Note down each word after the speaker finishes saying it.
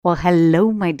Well,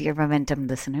 hello, my dear Momentum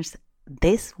listeners.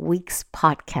 This week's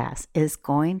podcast is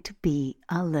going to be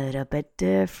a little bit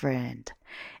different.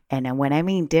 And when I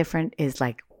mean different, is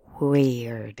like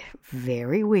weird,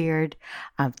 very weird.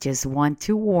 I just want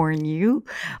to warn you,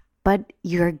 but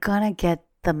you're gonna get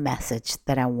the message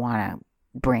that I want to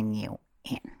bring you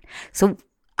in. So,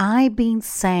 I've been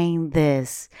saying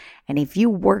this, and if you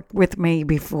worked with me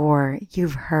before,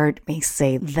 you've heard me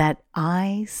say that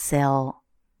I sell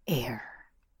air.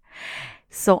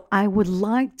 So I would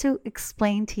like to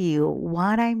explain to you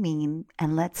what I mean,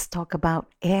 and let's talk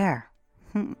about air.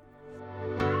 Hmm.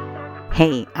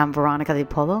 Hey, I'm Veronica Di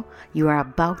Polo. You are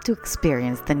about to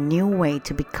experience the new way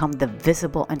to become the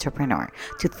visible entrepreneur,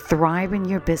 to thrive in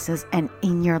your business and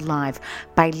in your life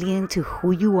by leading to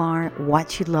who you are,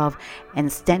 what you love,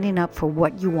 and standing up for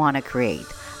what you want to create.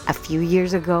 A few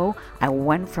years ago, I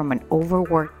went from an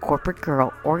overworked corporate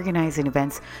girl organizing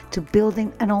events to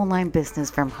building an online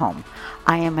business from home.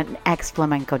 I am an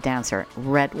ex-flamenco dancer,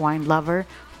 red wine lover,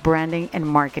 branding and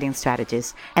marketing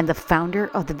strategist, and the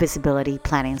founder of the Visibility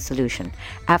Planning Solution.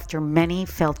 After many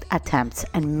failed attempts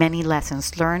and many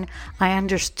lessons learned, I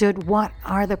understood what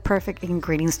are the perfect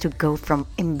ingredients to go from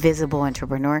invisible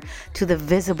entrepreneur to the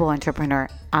visible entrepreneur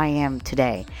I am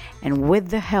today. And with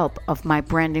the help of my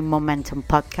Branding Momentum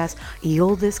podcast,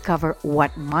 you'll discover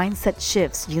what mindset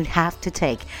shifts you have to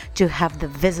take to have the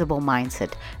visible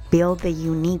mindset, build the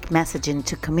unique messaging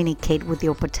to communicate with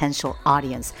your potential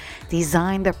audience,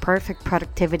 design the perfect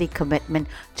productivity commitment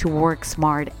to work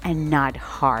smart and not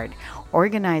hard,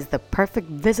 organize the perfect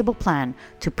visible plan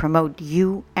to promote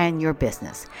you and your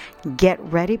business. Get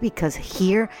ready, because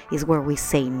here is where we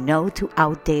say no to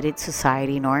outdated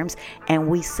society norms and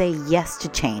we say yes to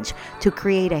change to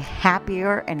create a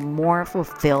happier and more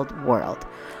fulfilled world.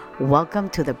 Welcome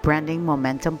to the Branding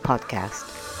Momentum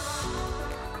podcast.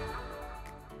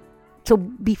 So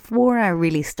before I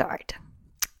really start,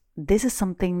 this is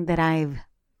something that I've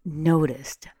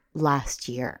noticed last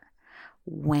year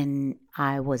when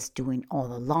I was doing all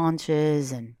the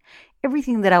launches and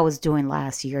everything that I was doing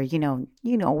last year.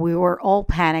 We were all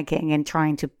panicking and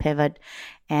trying to pivot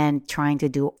and trying to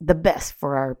do the best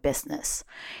for our business.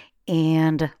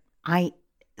 And I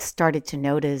started to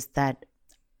notice that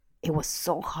it was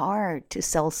so hard to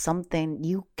sell something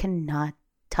you cannot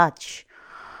touch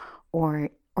or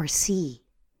see,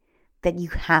 that you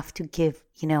have to give,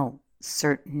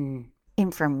 certain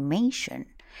information.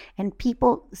 And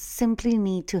people simply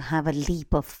need to have a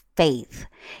leap of faith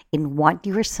in what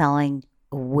you're selling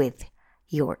with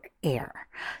your air.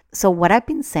 So what I've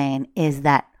been saying is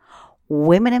that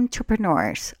women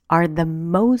entrepreneurs are the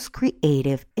most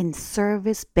creative in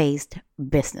service-based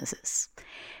businesses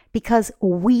because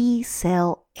we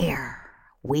sell air.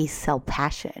 We sell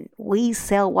passion. We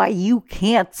sell what you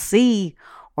can't see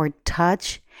or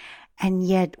touch, and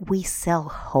yet we sell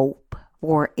hope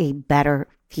for a better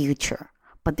future.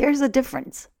 But there's a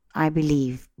difference, I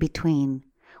believe, between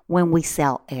when we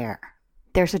sell air.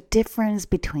 There's a difference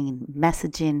between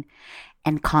messaging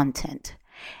and content.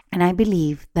 And I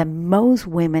believe that most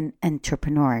women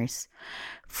entrepreneurs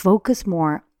focus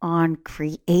more on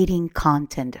creating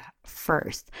content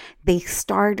first. They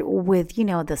start with,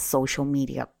 the social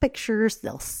media pictures,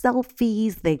 the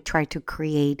selfies. They try to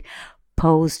create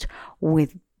posts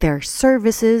with their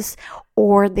services,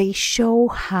 or they show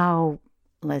how,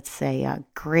 let's say, a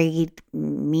great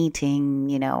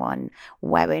meeting, on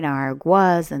webinar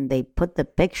was, and they put the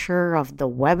picture of the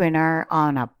webinar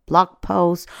on a blog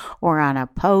post or on a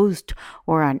post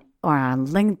or on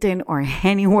LinkedIn or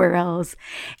anywhere else.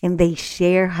 And they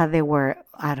share how they were,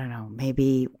 I don't know,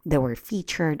 maybe they were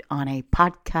featured on a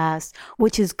podcast,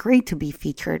 which is great to be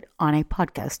featured on a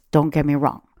podcast. Don't get me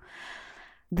wrong.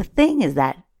 The thing is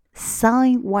that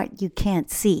selling what you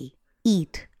can't see,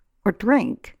 eat, or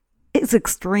drink is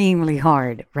extremely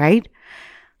hard, right?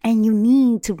 And you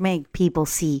need to make people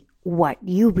see what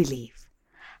you believe,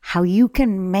 how you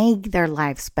can make their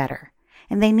lives better.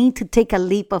 And they need to take a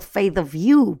leap of faith of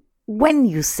you when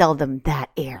you sell them that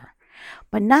air.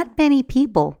 But not many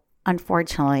people,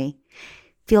 unfortunately,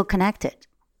 feel connected,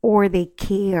 or they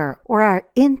care or are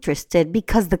interested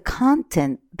because the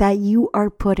content that you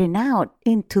are putting out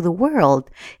into the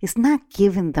world is not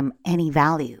giving them any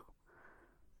value.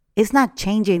 It's not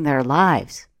changing their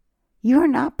lives. You're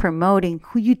not promoting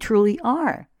who you truly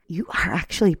are. You are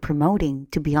actually promoting,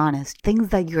 to be honest, things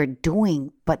that you're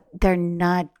doing, but they're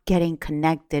not getting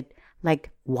connected. Like,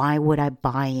 why would I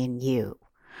buy in you?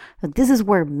 So this is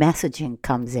where messaging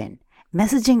comes in.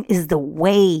 Messaging is the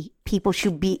way people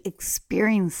should be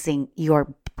experiencing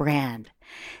your brand.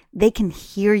 They can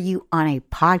hear you on a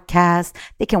podcast.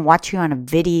 They can watch you on a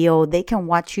video. They can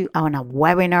watch you on a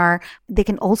webinar. They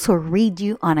can also read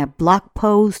you on a blog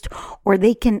post, or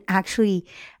they can actually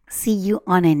see you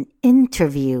on an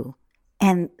interview.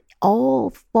 And all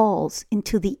falls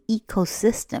into the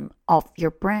ecosystem of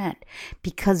your brand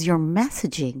because your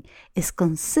messaging is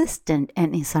consistent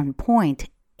and is on point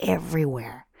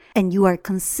everywhere. And you are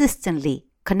consistently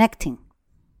connecting.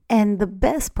 And the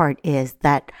best part is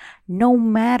that no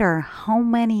matter how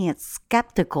many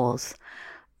skepticals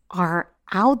are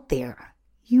out there,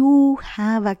 you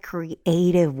have a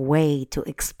creative way to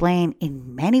explain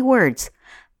in many words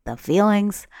the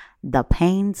feelings, the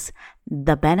pains,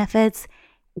 the benefits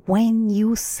when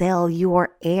you sell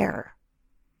your air.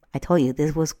 I told you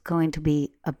this was going to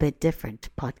be a bit different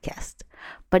podcast,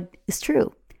 but it's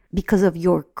true. Because of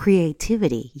your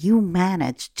creativity, you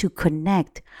manage to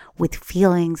connect with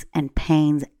feelings and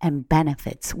pains and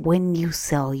benefits when you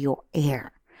sell your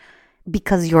air.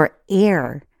 Because your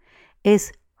air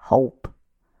is hope.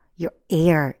 Your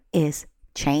air is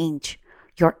change.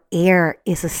 Your air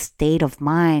is a state of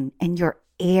mind, and your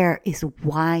air is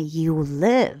why you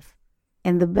live.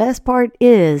 And the best part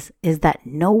is that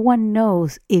no one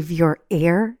knows if your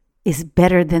air is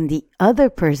better than the other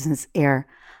person's air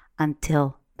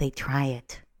until they try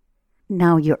it.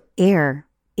 Now, your air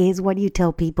is what you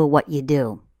tell people what you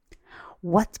do.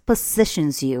 What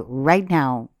positions you right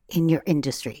now in your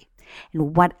industry,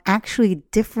 and what actually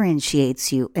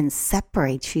differentiates you and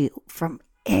separates you from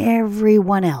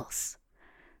everyone else.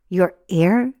 Your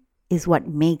air is what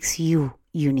makes you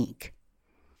unique.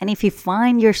 And if you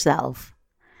find yourself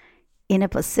in a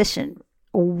position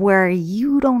where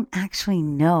you don't actually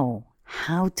know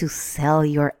how to sell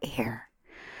your air,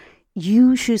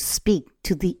 you should speak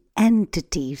to the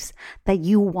entities that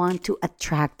you want to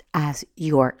attract as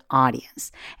your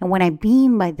audience. And what I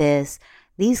mean by this,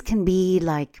 these can be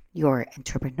like your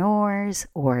entrepreneurs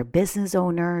or business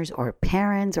owners or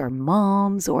parents or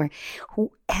moms or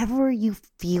whoever you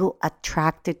feel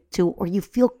attracted to or you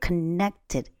feel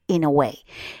connected in a way.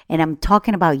 And I'm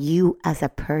talking about you as a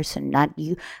person, not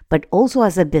you, but also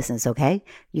as a business, okay?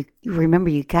 You remember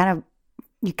you gotta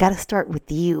start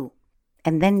with you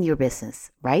and then your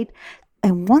business, right?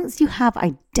 And once you have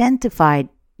identified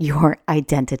your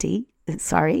identity,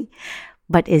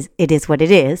 but it is what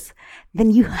it is,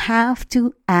 then you have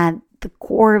to add the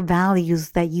core values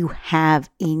that you have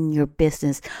in your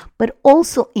business, but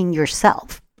also in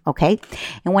yourself, okay?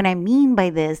 And what I mean by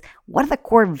this, what are the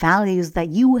core values that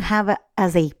you have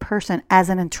as a person, as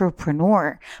an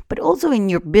entrepreneur, but also in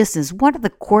your business? What are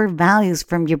the core values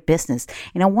from your business?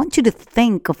 And I want you to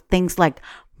think of things like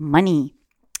money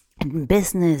and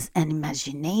business and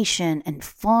imagination and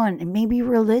fun and maybe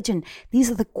religion. These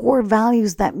are the core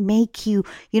values that make you,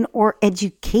 or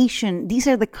education. These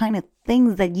are the kind of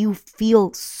things that you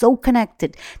feel so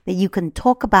connected that you can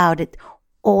talk about it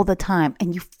all the time.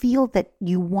 And you feel that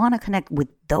you want to connect with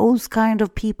those kind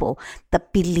of people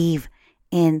that believe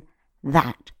in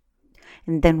that.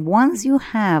 And then once you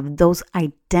have those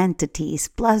identities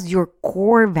plus your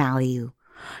core value,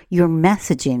 your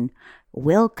messaging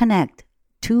will connect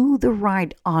to the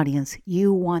right audience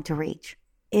you want to reach.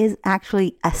 Is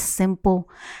actually as simple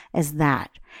as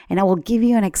that. And I will give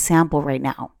you an example right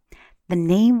now. The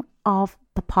name of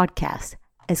the podcast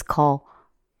is called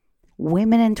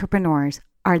Women Entrepreneurs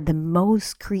Are the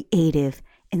Most Creative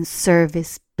and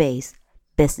Service-Based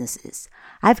Businesses.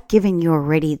 I've given you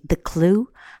already the clue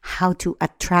how to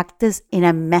attract this in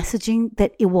a messaging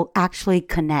that it will actually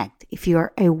connect. If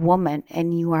you're a woman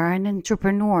and you are an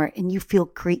entrepreneur and you feel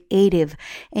creative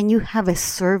and you have a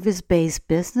service-based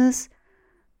business,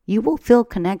 you will feel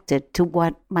connected to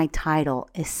what my title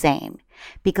is saying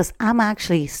because I'm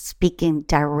actually speaking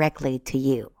directly to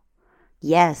you.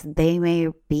 Yes, there may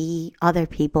be other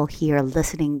people here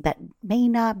listening that may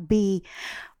not be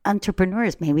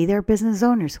entrepreneurs. Maybe they're business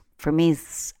owners. For me,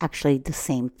 it's actually the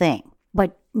same thing.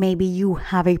 But maybe you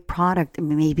have a product and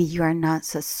maybe you are not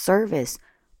a service.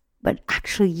 But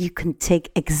actually, you can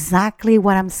take exactly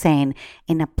what I'm saying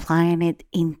and applying it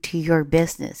into your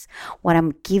business. What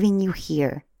I'm giving you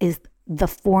here is the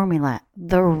formula,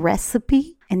 the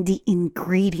recipe, and the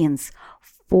ingredients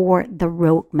for the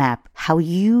roadmap, how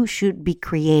you should be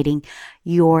creating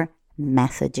your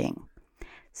messaging.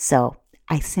 So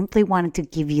I simply wanted to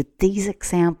give you this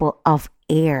example of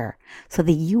air so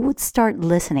that you would start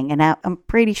listening. And I'm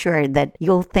pretty sure that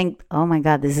you'll think, oh my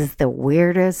God, this is the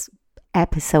weirdest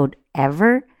episode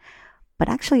ever. But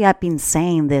actually, I've been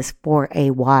saying this for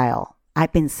a while.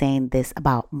 I've been saying this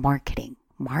about marketing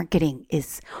marketing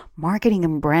is marketing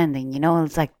and branding.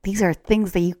 It's like these are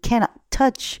things that you cannot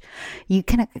touch. You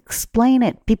cannot explain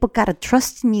it. People got to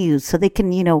trust in you so they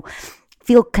can,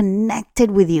 feel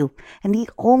connected with you. And the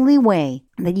only way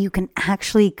that you can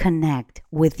actually connect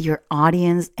with your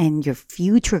audience and your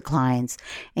future clients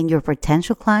and your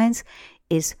potential clients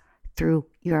is through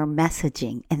your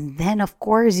messaging. And then of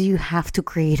course you have to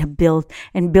build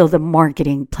a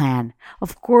marketing plan.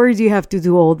 Of course you have to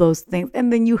do all those things.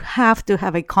 And then you have to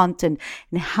have a content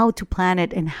and how to plan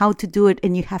it and how to do it.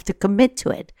 And you have to commit to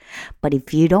it. But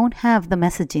if you don't have the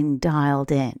messaging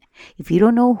dialed in, if you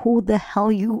don't know who the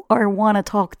hell you want to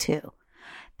talk to,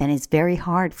 then it's very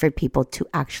hard for people to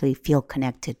actually feel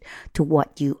connected to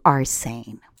what you are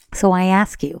saying. So I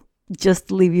ask you, just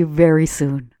leave you very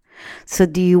soon. So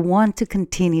do you want to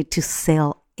continue to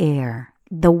sell air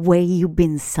the way you've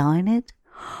been selling it?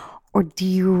 Or do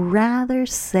you rather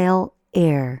sell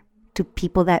air to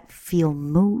people that feel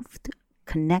moved,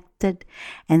 connected,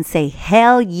 and say,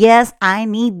 hell yes, I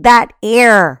need that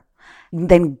air?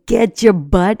 Then get your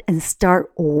butt and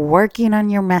start working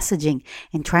on your messaging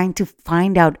and trying to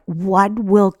find out what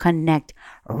will connect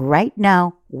right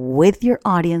now with your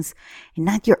audience and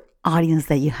not your audience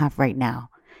that you have right now.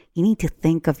 You need to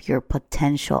think of your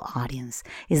potential audience.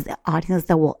 Is the audience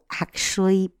that will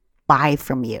actually buy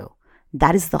from you.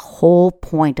 That is the whole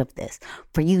point of this.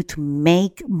 For you to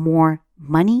make more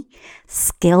money,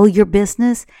 scale your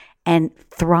business, and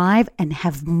thrive and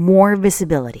have more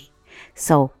visibility.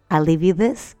 So I leave you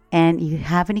this, and if you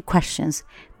have any questions,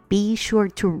 be sure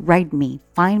to write me.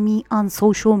 Find me on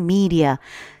social media.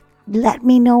 Let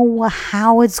me know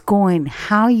how it's going,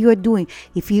 how you're doing.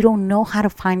 If you don't know how to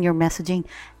find your messaging,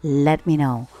 let me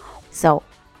know. So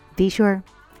be sure,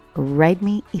 write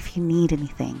me if you need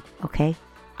anything, okay?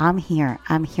 I'm here.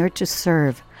 I'm here to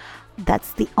serve.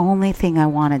 That's the only thing I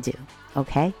want to do,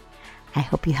 okay? I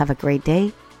hope you have a great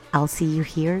day. I'll see you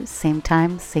here, same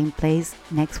time, same place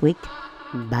next week.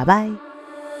 Bye-bye.